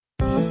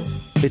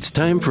It's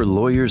time for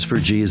Lawyers for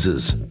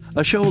Jesus,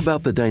 a show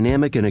about the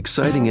dynamic and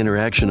exciting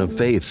interaction of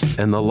faith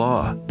and the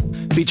law,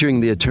 featuring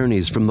the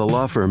attorneys from the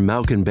law firm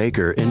Mauck &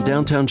 Baker in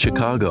downtown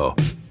Chicago.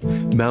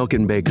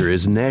 Mauck & Baker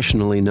is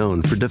nationally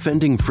known for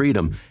defending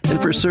freedom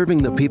and for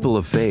serving the people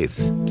of faith.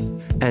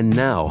 And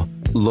now,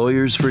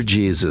 Lawyers for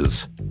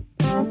Jesus.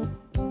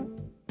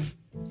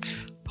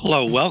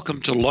 Hello,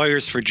 welcome to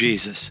Lawyers for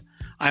Jesus.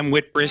 I'm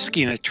Whit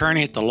Brisky, an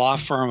attorney at the law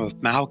firm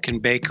of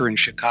Mauck & Baker in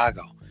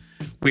Chicago.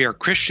 We are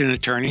Christian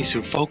attorneys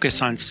who focus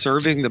on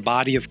serving the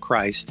body of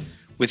Christ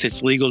with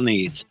its legal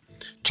needs.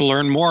 To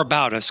learn more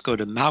about us, go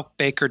to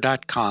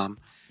mauckbaker.com,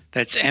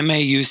 that's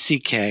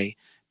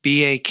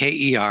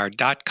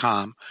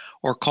MAUCKBAKER.com,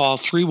 or call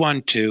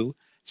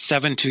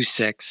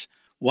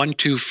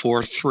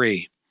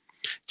 312-726-1243.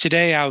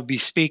 Today I will be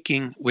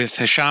speaking with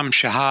Hisham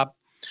Shahab,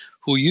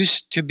 who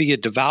used to be a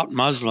devout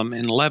Muslim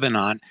in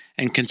Lebanon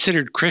and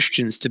considered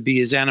Christians to be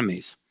his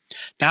enemies.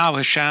 Now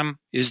Hisham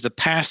is the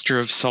pastor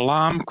of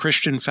Salam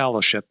Christian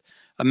Fellowship,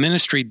 a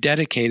ministry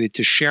dedicated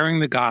to sharing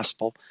the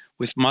gospel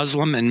with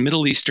Muslim and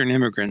Middle Eastern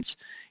immigrants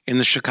in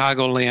the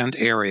Chicagoland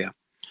area.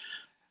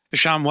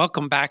 Hisham,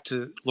 welcome back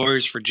to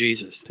Lawyers for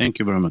Jesus. Thank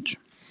you very much.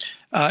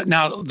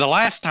 Now, the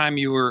last time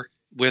you were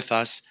with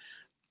us,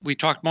 we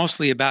talked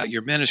mostly about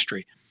your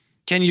ministry.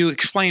 Can you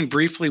explain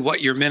briefly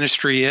what your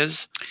ministry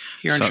is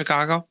here in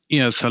Chicago?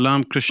 Yeah,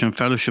 Salam Christian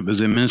Fellowship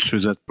is a ministry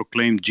that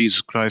proclaims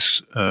Jesus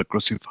Christ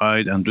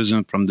crucified and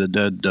risen from the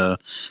dead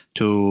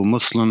to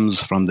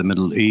Muslims from the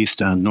Middle East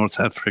and North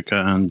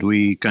Africa. And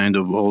we kind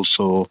of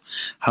also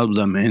help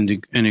them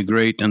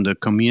integrate in the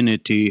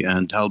community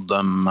and help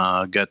them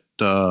get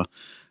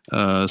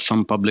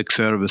some public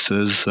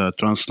services,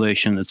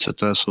 translation,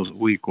 etc. So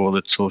we call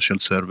it social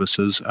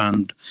services.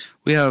 And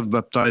we have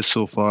baptized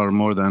so far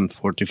more than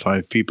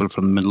 45 people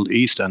from the Middle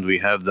East, and we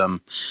have them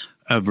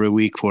every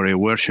week for a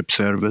worship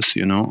service,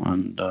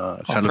 and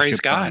fellowship praise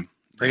God. time.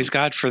 Praise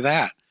God for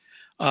that.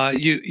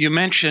 You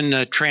mentioned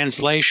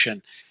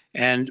translation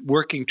and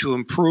working to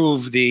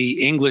improve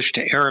the English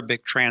to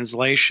Arabic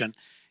translation.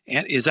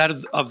 And is that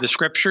of the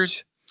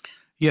scriptures?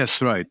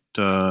 Yes, right.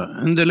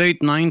 In the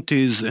late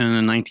 90s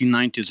and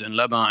 1990s in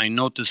Lebanon, I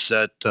noticed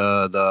that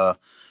the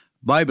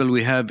Bible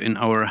we have in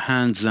our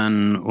hands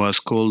then was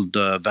called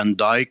Van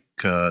Dyck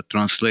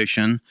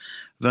translation.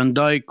 Van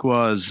Dyck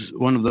was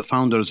one of the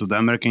founders of the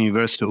American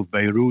University of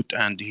Beirut,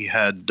 and he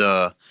had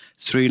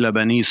three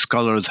Lebanese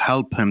scholars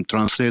help him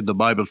translate the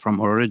Bible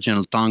from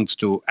original tongues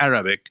to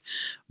Arabic.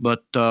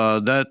 But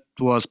that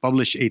was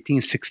published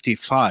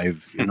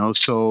 1865,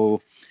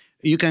 so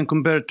you can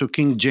compare it to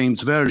King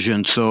James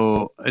Version.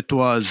 So it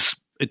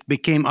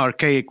became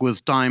archaic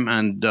with time,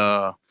 and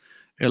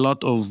a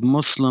lot of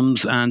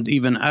Muslims and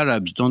even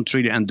Arabs don't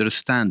really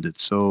understand it.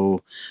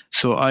 So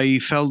I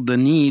felt the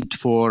need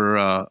for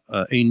a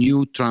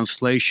new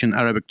translation,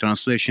 Arabic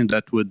translation,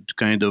 that would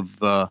kind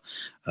of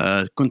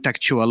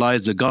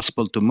contextualize the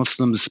gospel to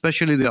Muslims.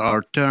 Especially there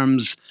are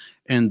terms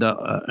in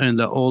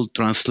the old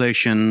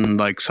translation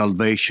like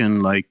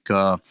salvation, like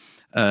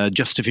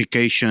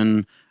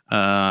justification,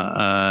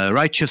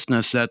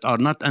 righteousness that are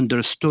not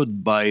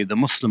understood by the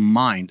Muslim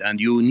mind,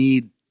 and you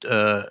need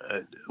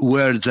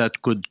words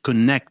that could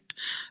connect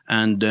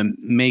and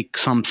make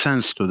some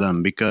sense to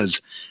them, because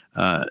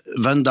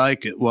Van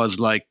Dyck was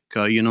like,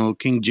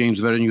 King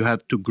James Version, you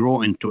have to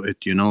grow into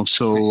it,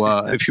 So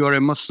if you're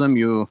a Muslim,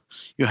 you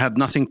have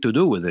nothing to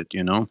do with it,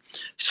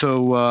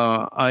 So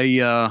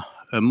I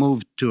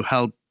moved to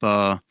help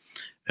a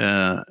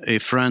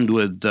friend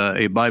with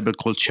a Bible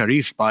called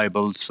Sharif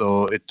Bible,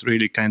 so it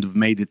really kind of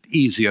made it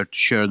easier to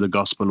share the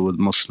gospel with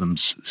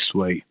Muslims this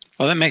way.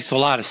 Well, that makes a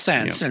lot of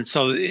sense. Yeah. And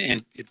so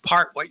in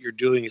part what you're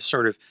doing is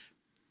sort of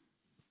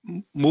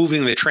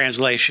moving the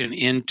translation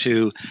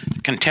into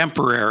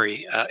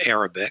contemporary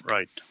Arabic.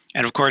 Right.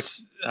 And of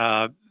course,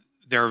 there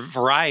are a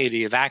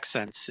variety of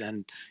accents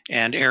and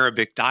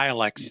Arabic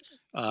dialects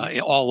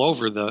all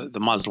over the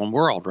Muslim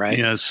world, right?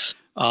 Yes.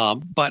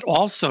 But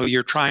also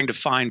you're trying to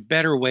find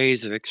better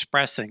ways of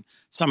expressing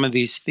some of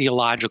these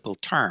theological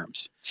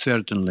terms.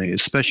 Certainly,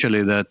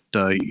 especially that,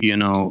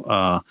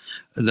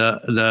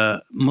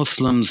 the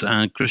Muslims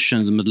and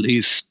Christians in the Middle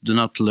East do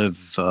not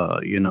live,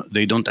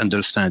 they don't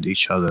understand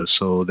each other.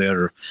 So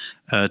their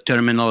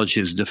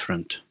terminology is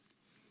different.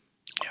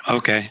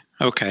 Okay.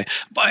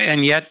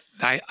 And yet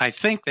I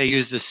think they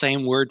use the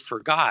same word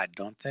for God,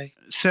 don't they?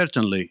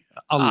 Certainly.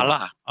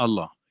 Allah.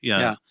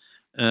 Yeah.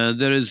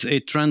 There is a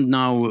trend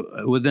now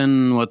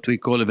within what we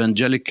call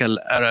evangelical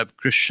Arab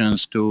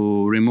Christians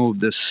to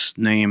remove this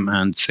name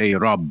and say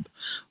Rabb,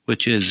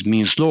 which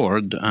means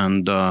Lord.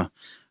 And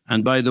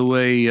by the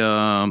way,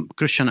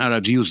 Christian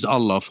Arabs used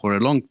Allah for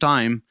a long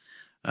time.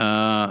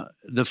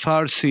 The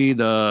Farsi,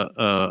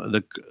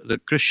 the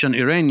Christian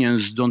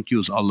Iranians don't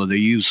use Allah; they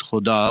use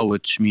Khuda,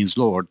 which means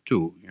Lord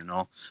too.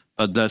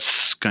 But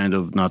that's kind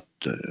of not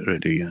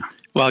really.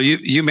 Well,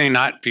 you may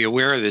not be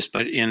aware of this,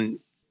 but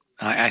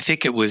I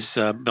think it was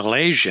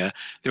Malaysia,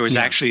 there was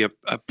actually a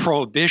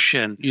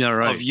prohibition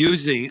of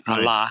using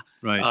Allah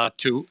Right.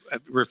 to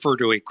refer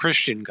to a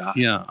Christian God.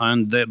 Yeah,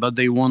 but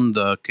they won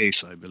the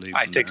case, I believe.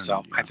 I think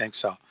so. Yeah. I think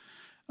so.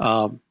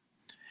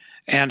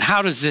 And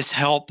how does this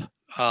help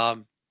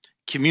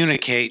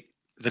communicate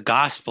the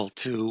gospel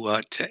to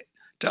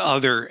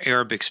other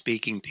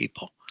Arabic-speaking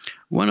people?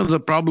 One of the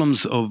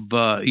problems of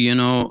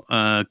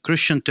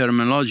Christian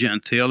terminology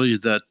and theology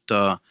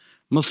that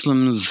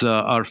Muslims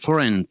are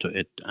foreign to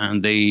it,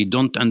 and they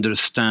don't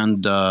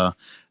understand the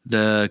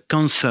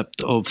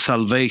concept of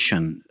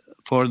salvation.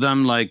 For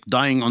them, like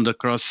dying on the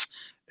cross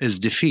is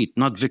defeat,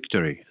 not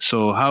victory.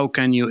 So how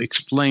can you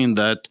explain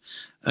that,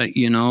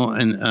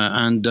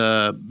 and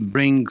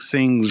bring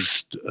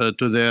things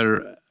to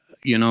their,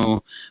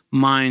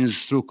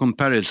 minds through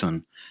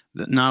comparison?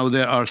 Now,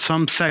 there are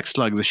some sects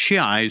like the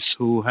Shiites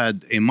who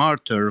had a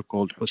martyr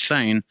called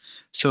Hussein.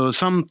 So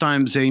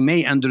sometimes they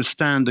may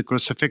understand the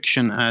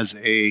crucifixion as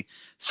a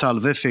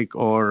salvific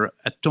or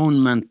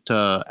atonement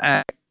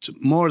act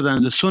more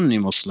than the Sunni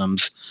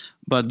Muslims.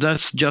 But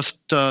that's just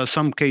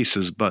some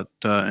cases. But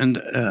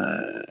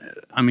overall,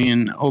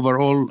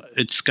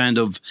 it's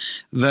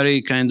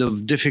very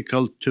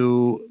difficult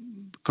to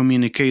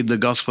communicate the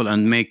gospel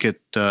and make it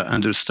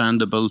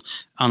understandable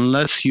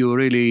unless you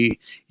really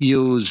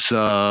use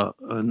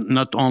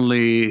not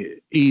only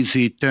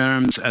easy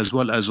terms as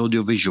well as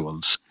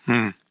audiovisuals.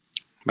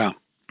 Well,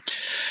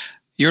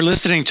 you're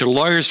listening to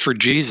Lawyers for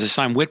Jesus.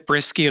 I'm Whit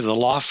Brisky of the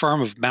law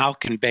firm of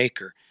Malkin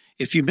Baker.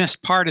 If you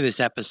missed part of this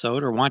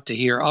episode or want to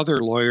hear other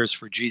Lawyers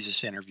for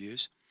Jesus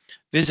interviews,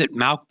 visit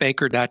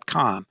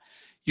malkbaker.com.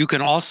 You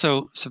can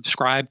also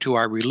subscribe to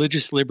our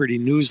Religious Liberty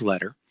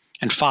newsletter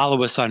and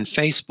follow us on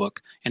Facebook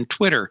and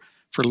Twitter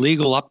for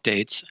legal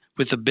updates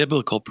with a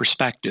biblical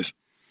perspective.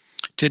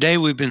 Today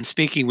we've been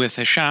speaking with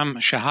Hisham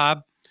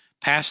Shahab,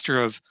 pastor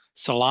of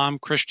Salam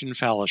Christian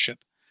Fellowship,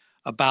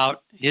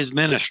 about his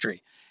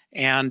ministry.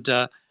 And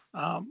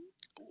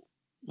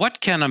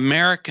what can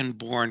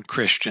American-born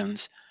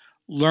Christians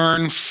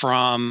learn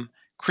from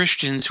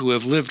Christians who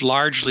have lived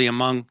largely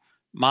among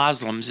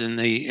Muslims in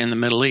the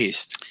Middle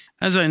East?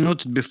 As I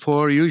noted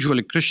before,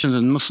 usually Christians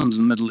and Muslims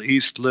in the Middle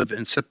East live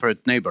in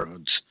separate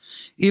neighborhoods.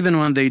 Even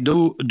when they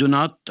do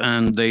not,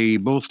 and they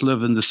both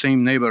live in the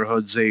same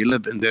neighborhoods, they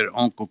live in their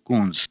own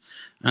cocoons,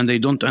 and they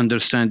don't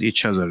understand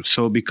each other.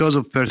 So because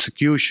of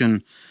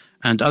persecution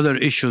and other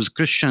issues,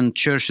 Christian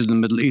churches in the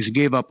Middle East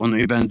gave up on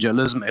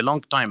evangelism a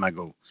long time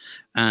ago.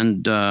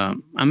 And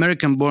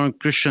American-born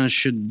Christians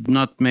should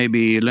not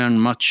maybe learn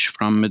much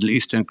from Middle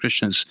Eastern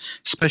Christians,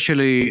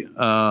 especially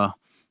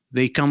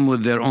they come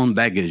with their own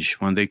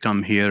baggage. When they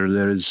come here,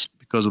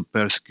 because of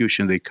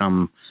persecution, they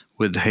come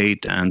with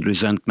hate and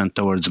resentment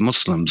towards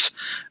Muslims.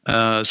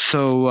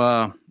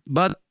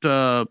 But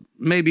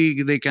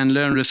maybe they can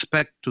learn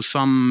respect to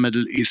some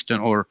Middle Eastern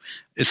or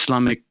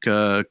Islamic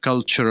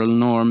cultural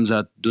norms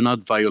that do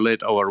not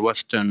violate our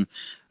Western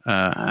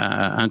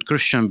and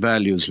Christian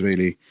values,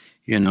 really.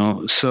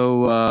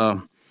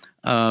 So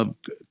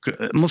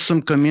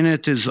Muslim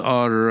communities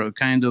are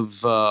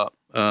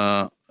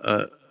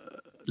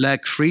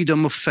lack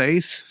freedom of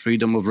faith,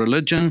 freedom of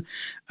religion,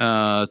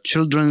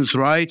 children's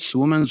rights,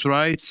 women's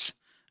rights,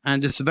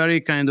 and it's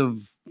very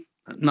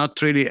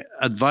not really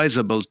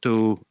advisable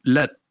to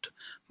let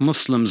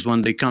Muslims,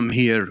 when they come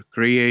here,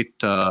 create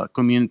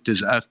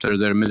communities after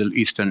their Middle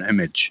Eastern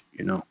image.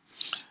 Well,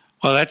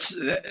 that's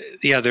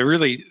there are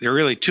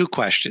really two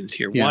questions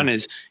here. Yeah. One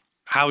is,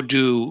 how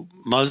do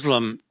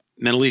Muslim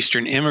Middle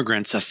Eastern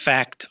immigrants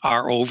affect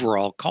our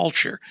overall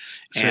culture,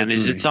 and certainly,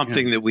 is it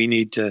something that we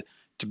need to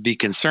be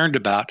concerned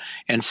about?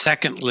 And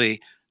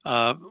secondly,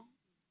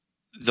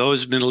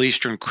 those Middle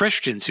Eastern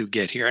Christians who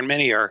get here, and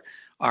many are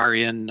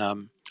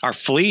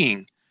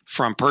fleeing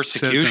from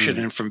persecution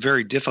certainly, and from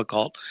very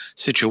difficult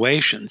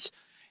situations.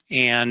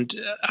 And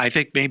I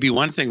think maybe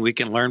one thing we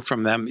can learn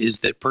from them is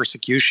that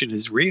persecution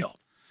is real.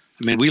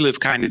 I mean, we live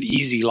kind of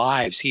easy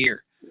lives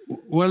here.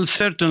 Well,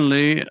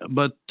 certainly,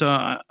 but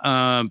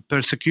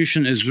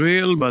persecution is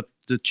real, but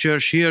the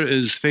church here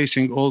is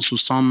facing also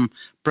some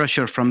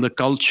pressure from the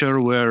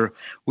culture where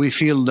we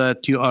feel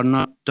that you are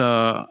not,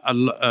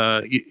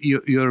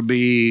 you're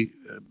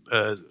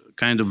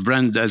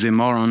branded as a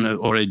moron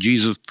or a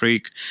Jesus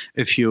freak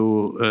if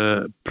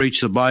you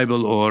preach the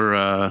Bible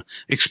or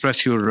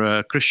express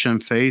your Christian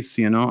faith,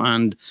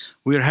 and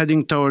we're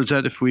heading towards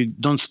that if we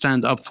don't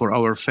stand up for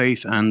our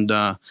faith and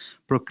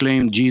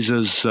proclaim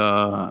Jesus,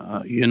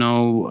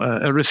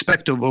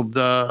 irrespective of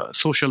the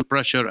social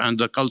pressure and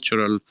the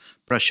cultural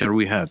pressure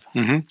we have.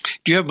 Mm-hmm.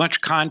 Do you have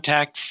much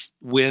contact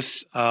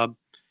with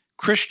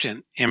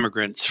Christian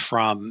immigrants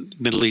from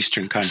Middle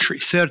Eastern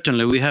countries?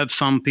 Certainly. We have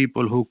some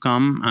people who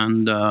come,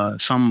 and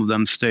some of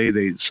them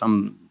stay,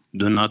 some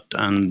do not,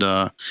 and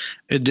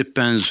it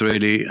depends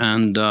really.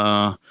 And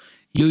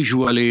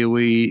usually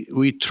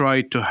we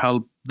try to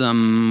help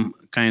them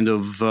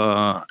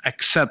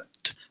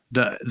accept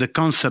the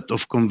concept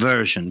of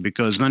conversion,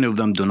 because many of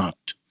them do not.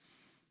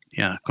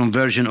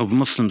 Conversion of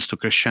Muslims to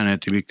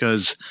Christianity,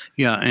 because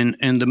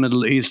in the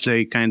Middle East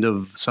they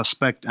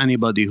suspect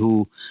anybody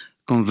who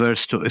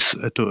converts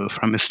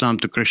from Islam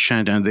to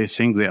Christianity, and they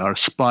think they are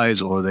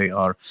spies or they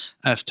are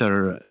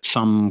after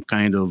some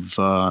kind of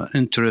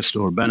interest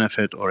or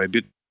benefit or a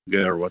bit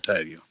or what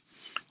have you.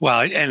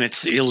 Well, and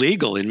it's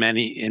illegal in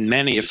many,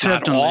 if Certainly,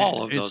 not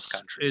all of those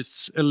countries.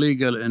 It's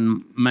illegal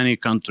in many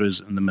countries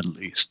in the Middle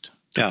East.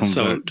 Yeah,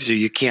 so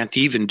you can't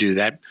even do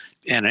that.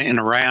 And in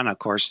Iran, of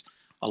course,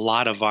 a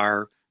lot of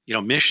our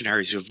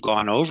missionaries who've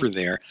gone over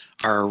there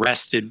are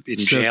arrested in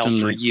jail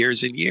for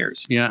years and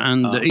years. Yeah,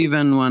 and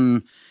even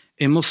when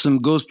a Muslim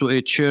goes to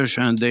a church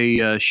and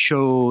they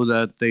show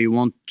that they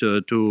want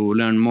to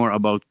learn more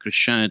about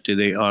Christianity,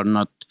 they are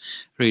not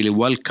really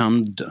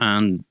welcomed,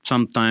 and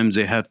sometimes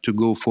they have to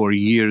go for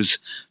years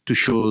to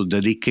show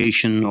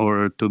dedication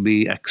or to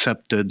be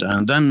accepted.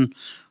 And then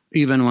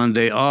even when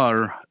they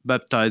are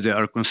baptized, they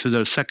are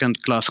considered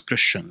second-class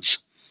Christians.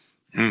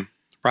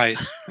 Right.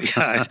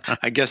 Yeah,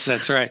 I guess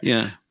that's right.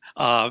 Yeah.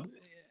 I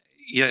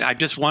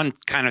just one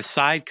kind of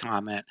side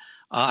comment.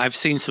 I've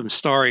seen some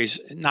stories,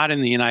 not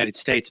in the United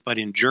States, but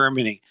in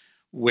Germany,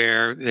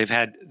 where they've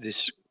had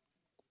this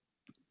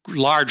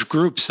large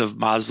groups of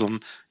Muslim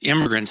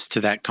immigrants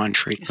to that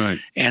country. Right.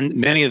 And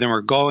many of them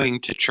are going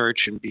to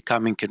church and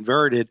becoming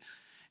converted.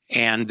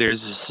 And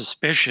there's a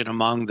suspicion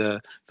among the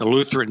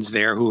Lutherans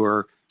there who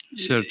are,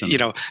 Certainly.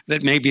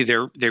 that maybe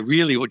they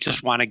really would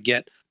just want to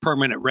get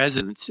permanent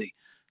residency.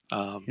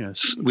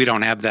 Yes. We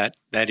don't have that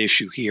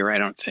issue here, I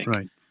don't think.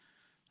 Right.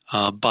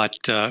 But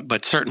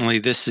certainly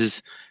this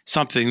is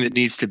something that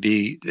needs to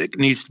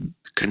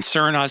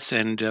concern us,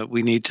 and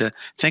we need to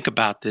think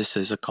about this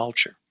as a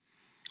culture.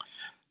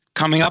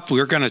 Coming up,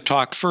 we're going to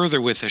talk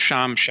further with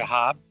Hisham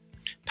Shahab,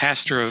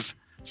 pastor of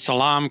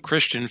Salam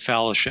Christian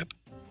Fellowship,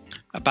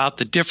 about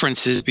the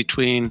differences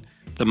between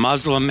the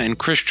Muslim and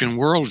Christian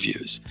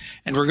worldviews.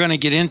 And we're going to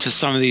get into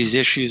some of these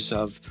issues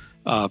of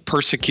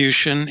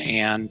persecution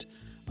and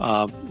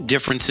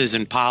differences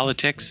in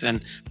politics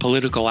and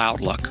political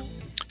outlook.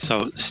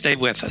 So stay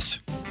with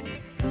us.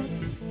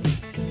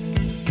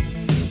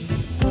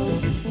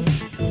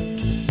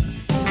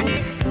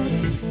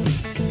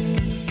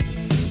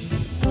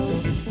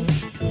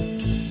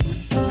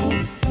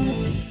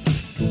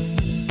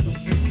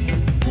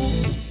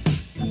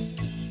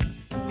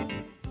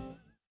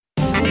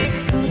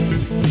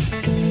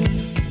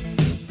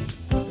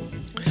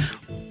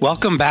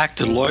 Welcome back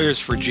to Lawyers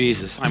for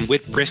Jesus. I'm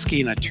Whit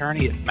Brisky, an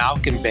attorney at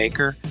Malkin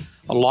Baker,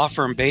 a law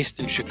firm based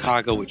in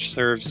Chicago which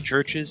serves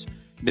churches,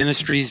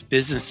 ministries,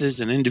 businesses,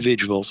 and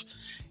individuals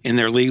in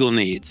their legal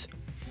needs.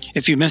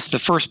 If you missed the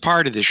first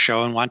part of this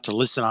show and want to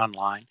listen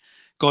online,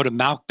 go to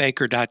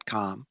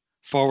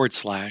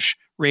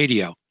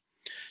malkbaker.com/radio.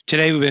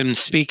 Today we've been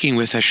speaking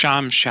with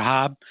Hisham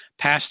Shahab,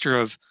 pastor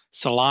of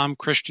Salam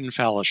Christian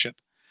Fellowship,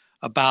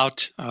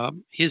 about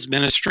his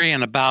ministry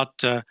and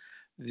about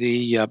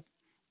the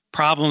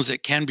problems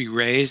that can be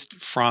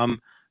raised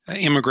from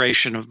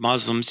immigration of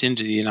Muslims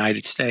into the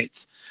United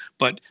States.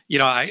 But,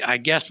 I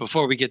guess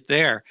before we get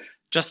there,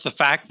 just the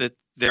fact that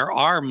there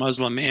are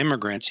Muslim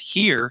immigrants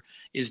here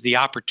is the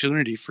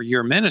opportunity for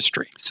your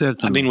ministry.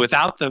 Certainly. I mean,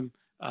 without them,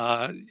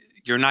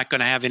 you're not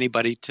going to have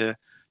anybody to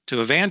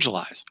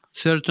evangelize.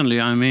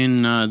 Certainly. I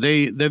mean,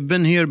 they've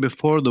been here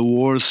before the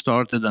wars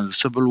started and the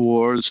civil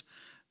wars.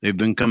 They've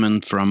been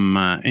coming from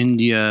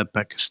India,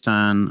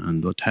 Pakistan,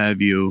 and what have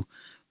you.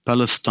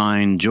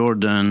 Palestine,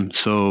 Jordan.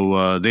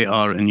 So they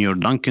are in your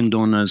Dunkin'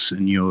 Donuts,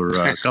 in your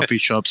coffee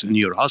shops, in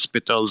your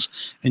hospitals,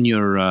 in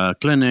your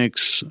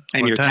clinics,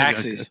 and your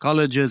taxis,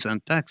 colleges,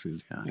 and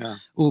taxis. Yeah.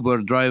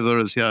 Uber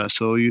drivers. Yeah.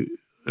 So you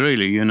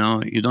really, you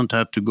don't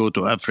have to go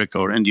to Africa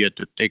or India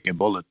to take a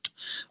bullet,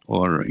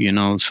 or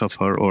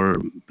suffer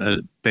or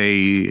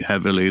pay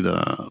heavily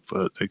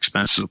for the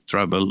expense of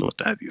travel,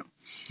 what have you.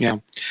 Yeah.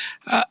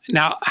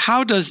 Now,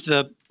 how does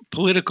the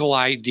political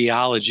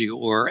ideology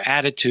or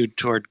attitude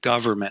toward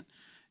government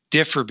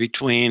differ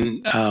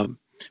between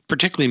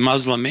particularly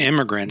Muslim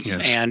immigrants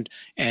and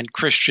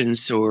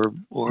Christians or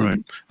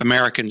right.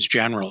 Americans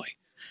generally?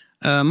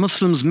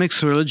 Muslims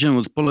mix religion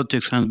with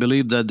politics and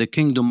believe that the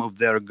kingdom of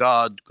their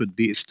God could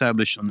be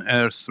established on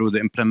earth through the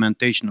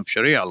implementation of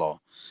Sharia law.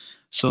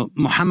 So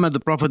Muhammad,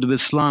 the Prophet of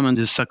Islam, and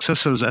his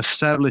successors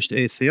established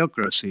a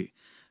theocracy.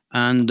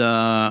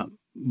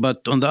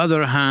 But on the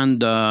other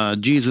hand,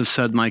 Jesus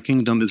said, "My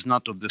kingdom is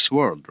not of this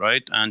world,"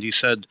 right? And he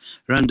said,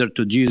 "Render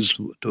to Jesus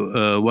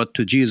what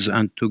to Jesus,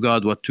 and to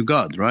God what to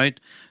God," right?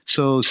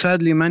 So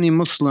sadly, many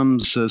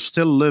Muslims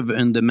still live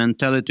in the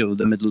mentality of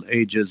the Middle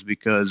Ages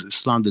because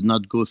Islam did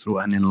not go through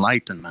an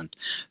enlightenment.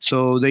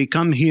 So they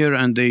come here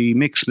and they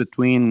mix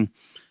between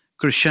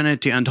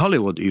Christianity and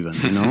Hollywood, even,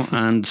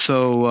 and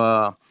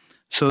so.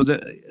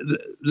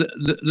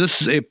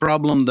 This is a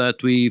problem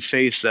that we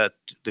face. That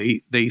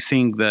they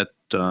think that.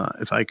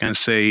 If I can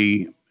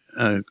say,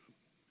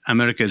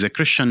 America is a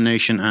Christian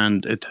nation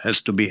and it has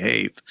to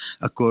behave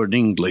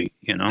accordingly,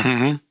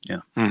 Mm-hmm.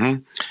 Yeah.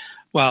 Mm-hmm.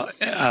 Well,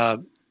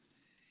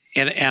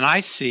 and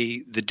I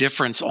see the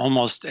difference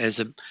almost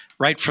as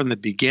right from the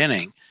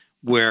beginning,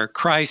 where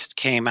Christ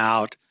came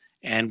out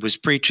and was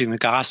preaching the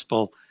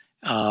gospel,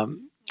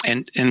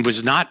 and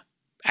was not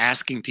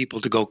asking people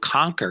to go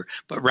conquer,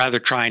 but rather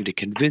trying to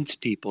convince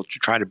people, to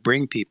try to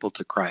bring people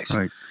to Christ.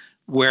 Right.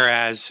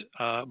 Whereas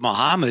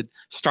Muhammad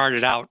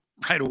started out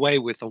right away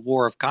with a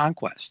war of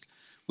conquest,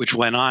 which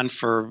went on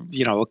for,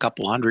 a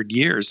couple hundred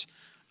years.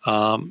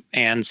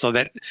 And so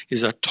that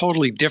is a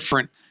totally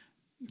different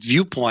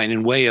viewpoint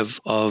and way of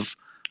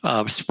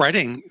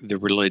spreading the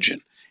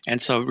religion.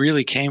 And so it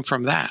really came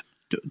from that.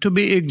 To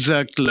be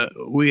exact,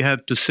 we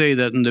have to say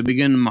that in the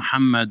beginning,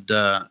 Muhammad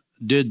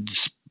did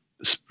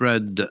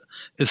spread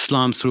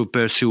Islam through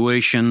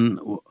persuasion,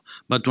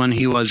 but when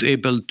he was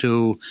able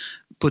to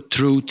put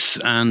roots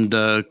and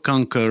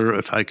conquer,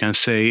 if I can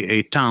say,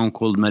 a town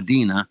called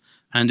Medina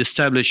and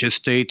establish a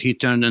state, he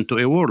turned into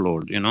a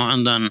warlord,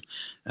 and then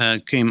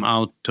came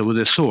out with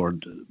a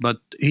sword. But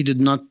he did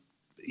not,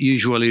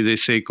 usually they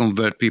say,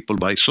 convert people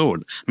by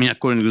sword. I mean,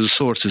 according to the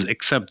sources,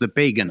 except the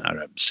pagan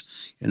Arabs.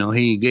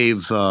 He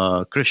gave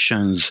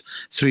Christians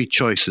 3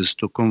 choices: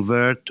 to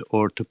convert,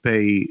 or to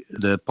pay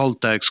the poll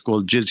tax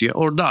called jizya,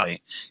 or die.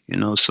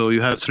 So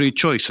you have 3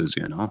 choices,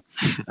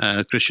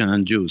 Christian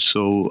and Jews.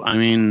 So, I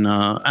mean,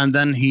 and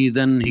then he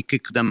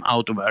kicked them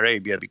out of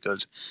Arabia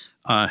because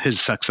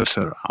his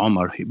successor,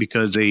 Umar,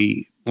 because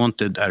they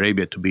wanted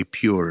Arabia to be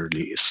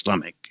purely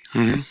Islamic.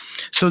 Mm-hmm.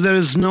 So there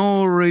is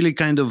no really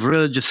kind of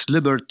religious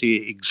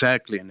liberty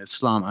exactly in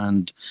Islam.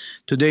 And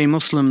today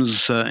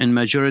Muslims in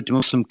majority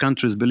Muslim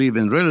countries believe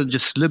in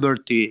religious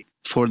liberty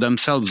for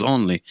themselves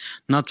only,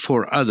 not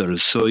for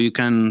others. So you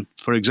can,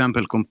 for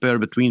example, compare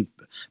between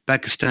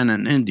Pakistan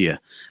and India.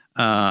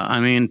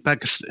 In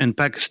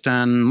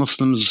Pakistan,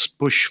 Muslims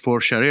push for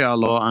Sharia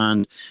law,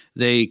 and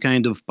they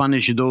kind of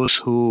punish those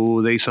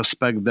who they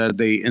suspect that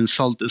they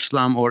insult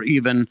Islam or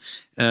even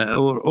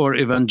or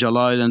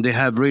evangelize, and they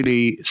have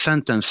really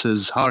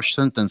harsh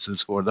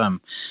sentences for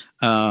them.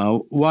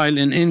 While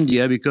in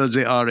India, because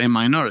they are a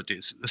minority,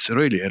 it's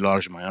really a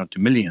large minority,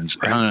 millions,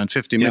 right.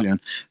 150 million,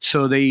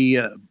 so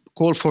they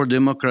call for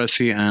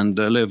democracy and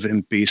live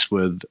in peace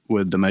with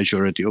the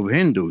majority of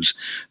Hindus.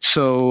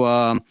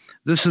 So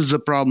this is the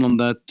problem,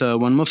 that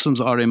when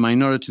Muslims are a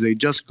minority, they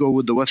just go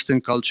with the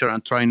Western culture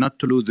and try not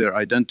to lose their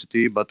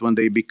identity. But when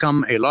they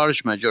become a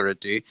large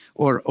majority,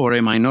 or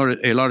a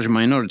large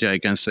minority, I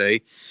can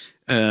say,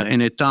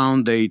 in a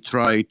town, they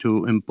try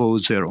to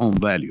impose their own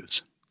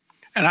values.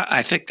 And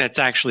I think that's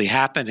actually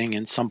happening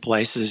in some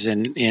places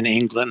in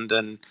England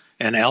and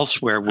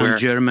elsewhere. Where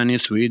Germany,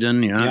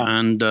 Sweden,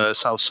 and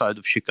south side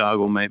of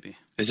Chicago, maybe.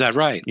 Is that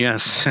right?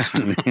 Yes.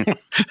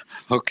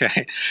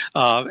 Okay.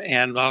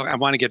 And I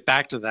want to get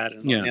back to that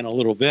in a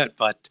little bit.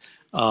 But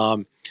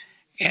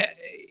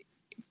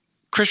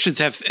Christians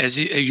have, as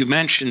you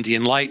mentioned, the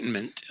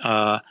Enlightenment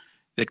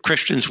that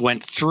Christians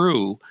went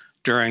through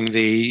during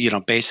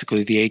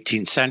basically the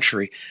 18th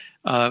century.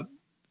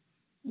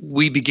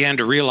 We began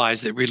to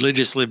realize that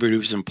religious liberty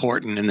was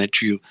important, and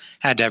that you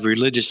had to have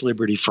religious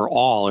liberty for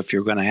all if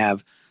you're going to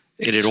have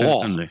it at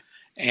Certainly. all.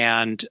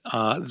 And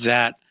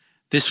that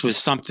this was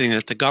something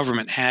that the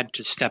government had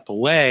to step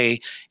away,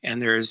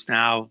 and there is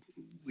now,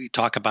 we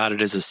talk about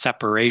it as a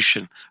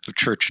separation of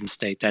church and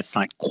state. That's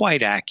not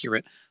quite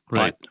accurate,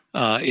 Right.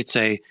 but it's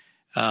the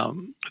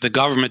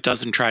government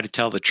doesn't try to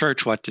tell the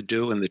church what to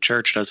do, and the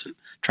church doesn't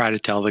try to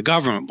tell the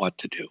government what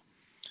to do.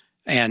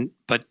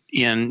 But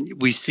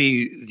we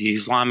see the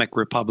Islamic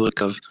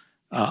Republic of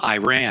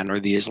Iran, or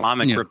the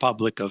Islamic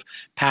Republic of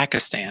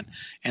Pakistan,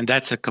 and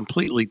that's a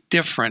completely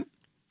different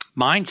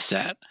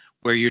mindset,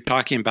 where you're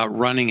talking about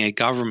running a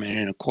government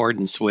in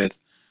accordance with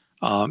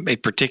a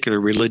particular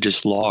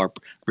religious law or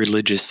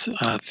religious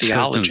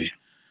theology. Certainly.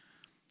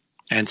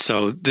 And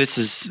so this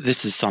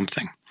is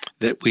something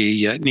that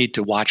we need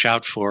to watch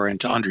out for and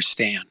to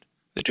understand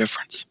the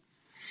difference.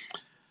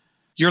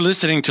 You're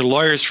listening to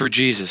Lawyers for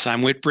Jesus.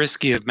 I'm Whit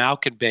Brisky of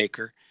Malkin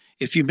Baker.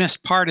 If you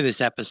missed part of this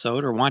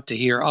episode or want to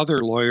hear other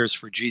Lawyers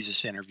for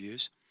Jesus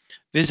interviews,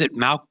 visit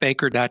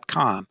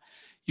malkbaker.com.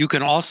 You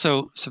can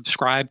also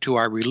subscribe to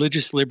our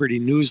Religious Liberty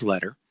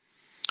newsletter.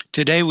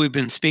 Today we've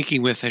been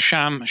speaking with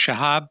Hisham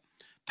Shahab,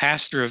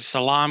 pastor of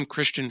Salam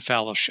Christian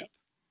Fellowship.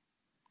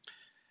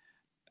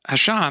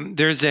 Hisham,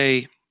 there's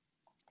a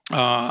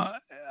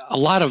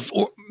lot of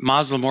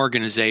Muslim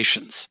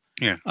organizations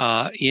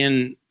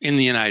in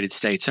the United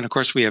States. And of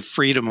course, we have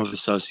freedom of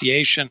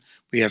association,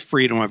 we have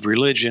freedom of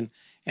religion,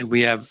 and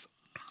we have,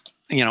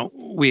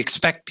 we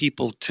expect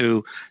people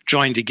to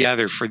join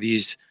together for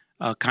these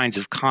kinds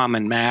of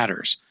common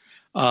matters.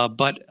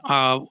 But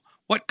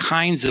what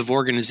kinds of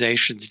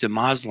organizations do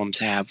Muslims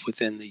have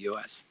within the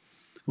U.S.?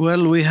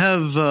 Well, we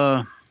have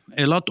a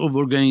lot of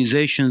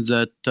organizations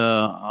that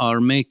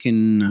are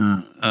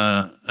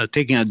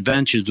taking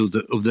advantage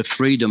of the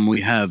freedom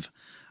we have.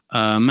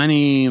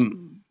 Many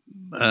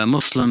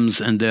Muslims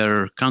in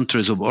their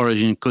countries of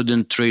origin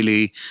couldn't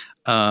really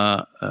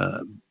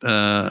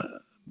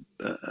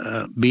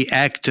be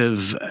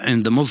active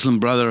in the Muslim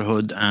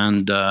Brotherhood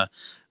and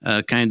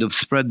kind of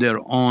spread their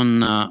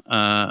own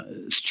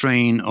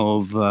strain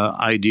of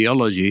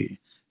ideology,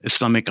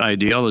 Islamic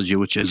ideology,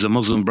 which is the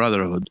Muslim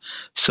Brotherhood.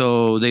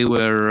 So they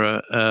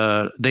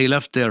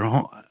left their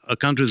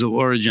countries of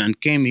origin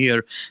and came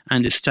here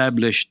and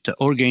established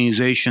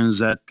organizations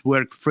that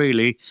work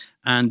freely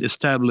and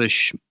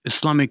establish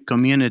Islamic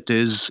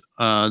communities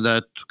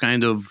that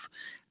kind of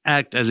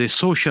act as a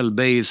social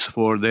base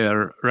for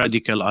their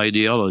radical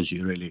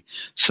ideology, really.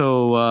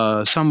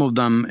 So some of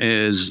them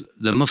is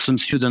the Muslim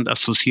Student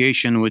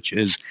Association, which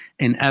is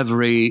in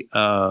every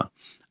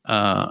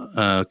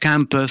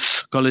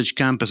campus, college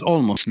campus,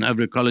 almost in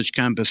every college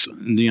campus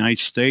in the United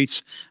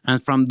States.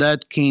 And from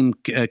that came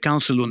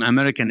Council on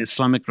American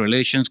Islamic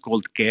Relations,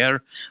 called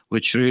CARE,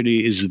 which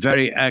really is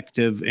very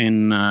active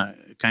in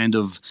kind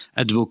of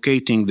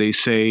advocating, they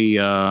say,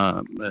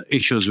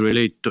 issues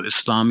related to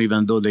Islam,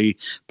 even though they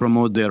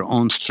promote their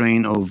own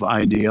strain of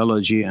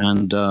ideology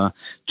and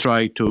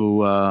try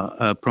to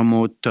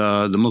promote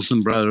the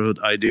Muslim Brotherhood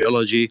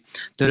ideology.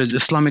 There is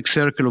Islamic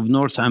Circle of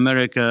North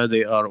America.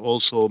 They are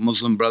also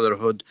Muslim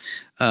Brotherhood.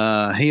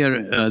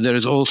 Here, there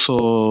is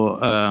also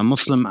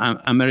Muslim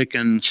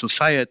American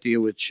Society,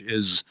 which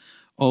is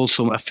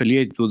also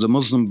affiliated with the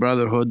Muslim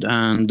Brotherhood,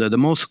 and the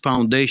Mosque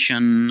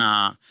Foundation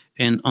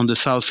on the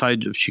south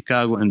side of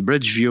Chicago in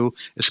Bridgeview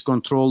is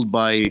controlled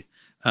by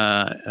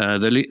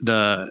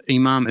the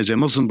Imam is a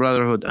Muslim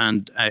Brotherhood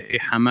and a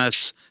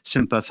Hamas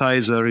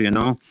sympathizer, you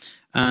know.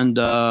 And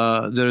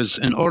there's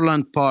in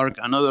Orland Park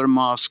another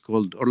mosque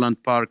called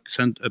Orland Park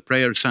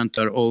Prayer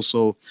Center,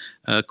 also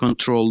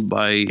controlled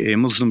by a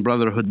Muslim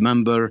Brotherhood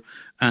member,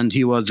 and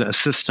he was the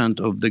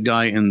assistant of the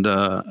guy in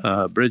the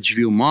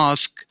Bridgeview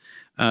Mosque.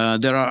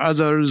 There are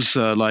others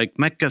like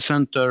Mecca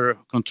Center,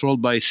 controlled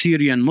by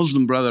Syrian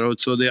Muslim Brotherhood.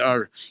 So they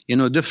are, you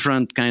know,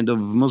 different kind of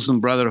Muslim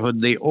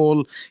Brotherhood. They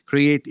all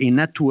create a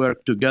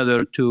network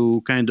together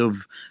to kind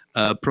of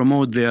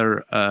promote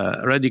their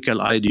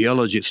radical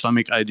ideology,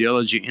 Islamic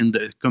ideology in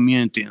the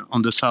community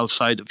on the south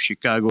side of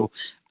Chicago,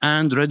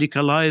 and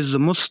radicalize the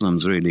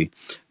Muslims, really.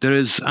 There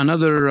is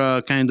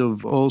another kind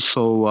of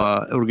also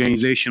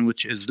organization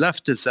which is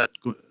leftist that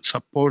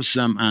supports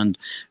them and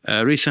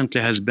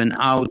recently has been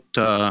out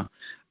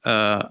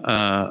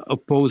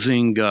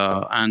opposing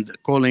and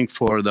calling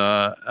for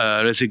the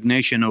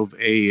resignation of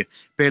a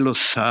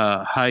Palos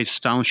Heights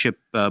Township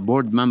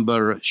board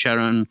member,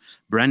 Sharon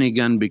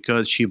Brannigan,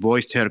 because she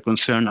voiced her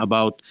concern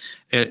about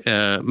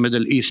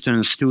Middle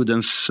Eastern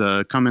students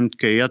coming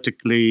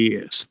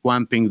chaotically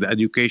swamping the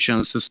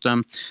educational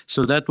system.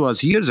 So that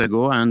was years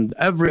ago, and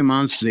every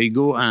month they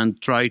go and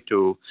try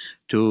to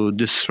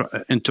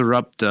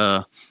interrupt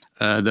the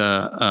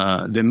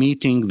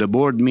meeting, the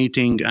board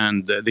meeting,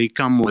 and they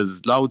come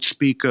with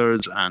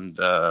loudspeakers and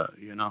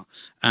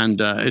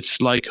it's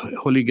like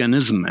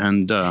hooliganism.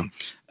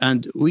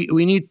 And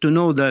we need to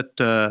know that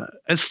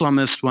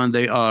Islamists, when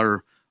they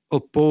are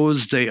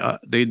opposed,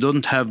 they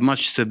don't have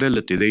much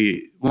civility.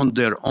 They want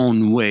their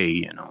own way,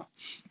 you know.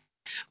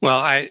 Well,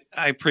 I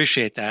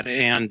appreciate that,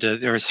 and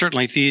there are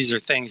certainly these are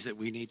things that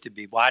we need to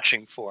be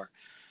watching for,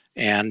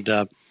 and.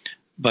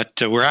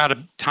 But we're out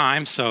of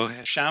time, so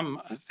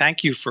Hisham,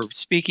 thank you for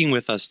speaking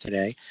with us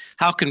today.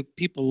 How can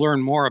people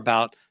learn more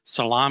about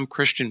Salam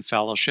Christian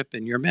Fellowship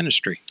and your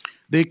ministry?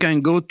 They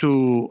can go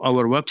to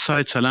our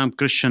website,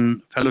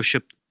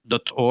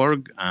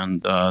 salamchristianfellowship.org,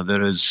 and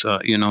there is,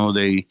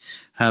 they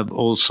have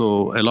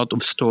also a lot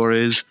of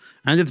stories.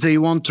 And if they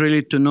want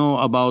really to know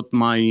about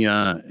my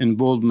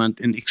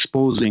involvement in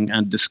exposing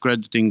and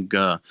discrediting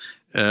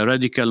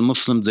radical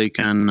Muslims, they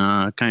can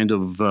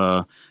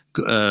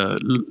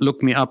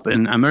look me up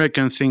in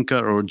American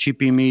Thinker or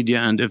GP Media,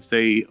 and if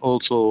they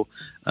also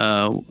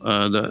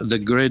the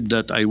grid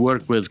that I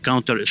work with,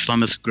 Counter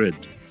Islamist Grid.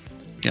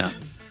 Yeah.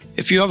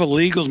 If you have a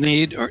legal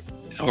need or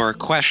a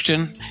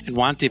question and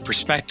want the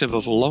perspective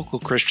of a local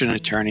Christian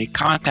attorney,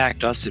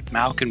 contact us at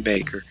Mauck &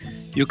 Baker.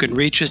 You can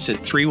reach us at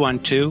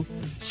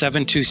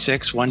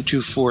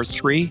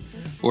 312-726-1243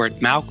 or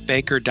at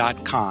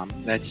mauckbaker.com.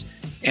 That's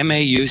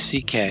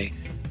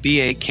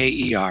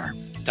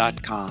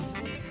MAUCKBAKER.com.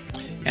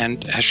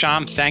 And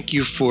Hisham, thank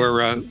you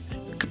for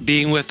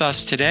being with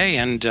us today,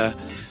 and it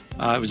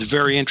was a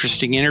very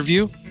interesting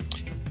interview.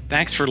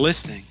 Thanks for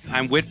listening.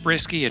 I'm Whit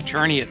Brisky,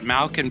 attorney at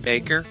Mauck &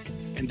 Baker,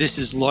 and this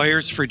is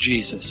Lawyers for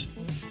Jesus.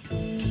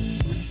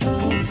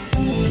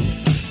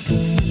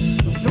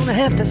 Gonna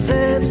have to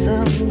serve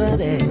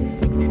somebody.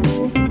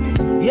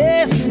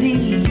 Yes,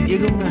 indeed,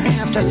 you're gonna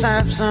have to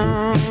serve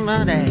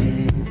somebody.